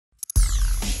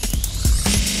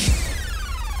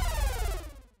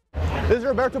This is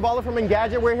Roberto Baldwin from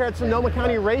Engadget. We're here at Sonoma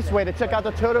County Raceway to check out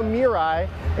the Toyota Mirai.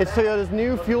 It's Toyota's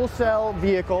new fuel cell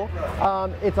vehicle.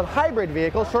 It's a hybrid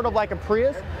vehicle, sort of like a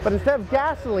Prius, but instead of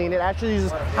gasoline, it actually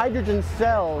uses hydrogen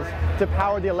cells to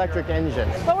power the electric engine.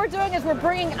 What we're doing is we're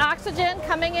bringing oxygen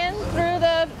coming in through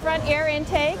the front air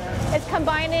intake. It's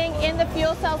combining in the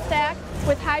fuel cell stack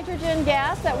with hydrogen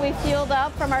gas that we fueled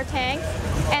up from our tanks,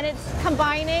 and it's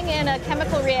combining in a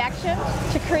chemical reaction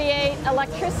to create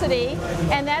electricity,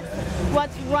 and that's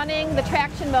what's running the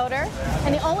traction motor.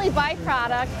 And the only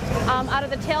byproduct out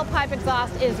of the tailpipe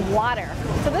exhaust is water.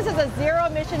 So this is a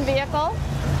zero-emission vehicle.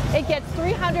 It gets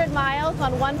 300 miles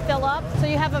on one fill-up, so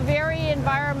you have a very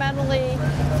environmentally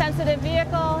sensitive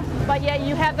vehicle, but yet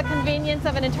you have the convenience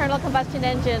of an internal combustion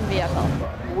engine vehicle.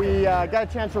 We got a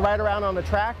chance to ride around on the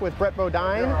track with Brett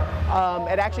Bodine.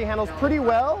 It actually handles pretty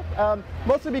well,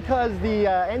 mostly because the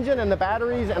engine and the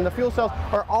batteries and the fuel cells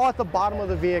are all at the bottom of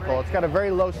the vehicle. It's got a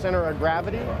very low center of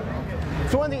gravity.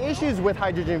 So one of the issues with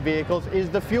hydrogen vehicles is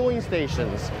the fueling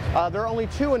stations. There are only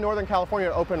 2 in Northern California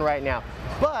open right now.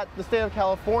 But the state of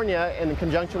California, in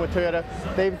conjunction with Toyota,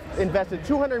 they've invested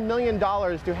 $200 million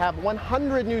to have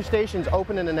 100 new stations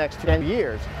open in the next 10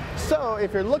 years. So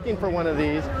if you're looking for one of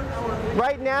these,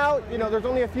 right now, there's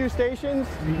only a few stations,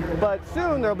 but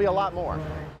soon there'll be a lot more.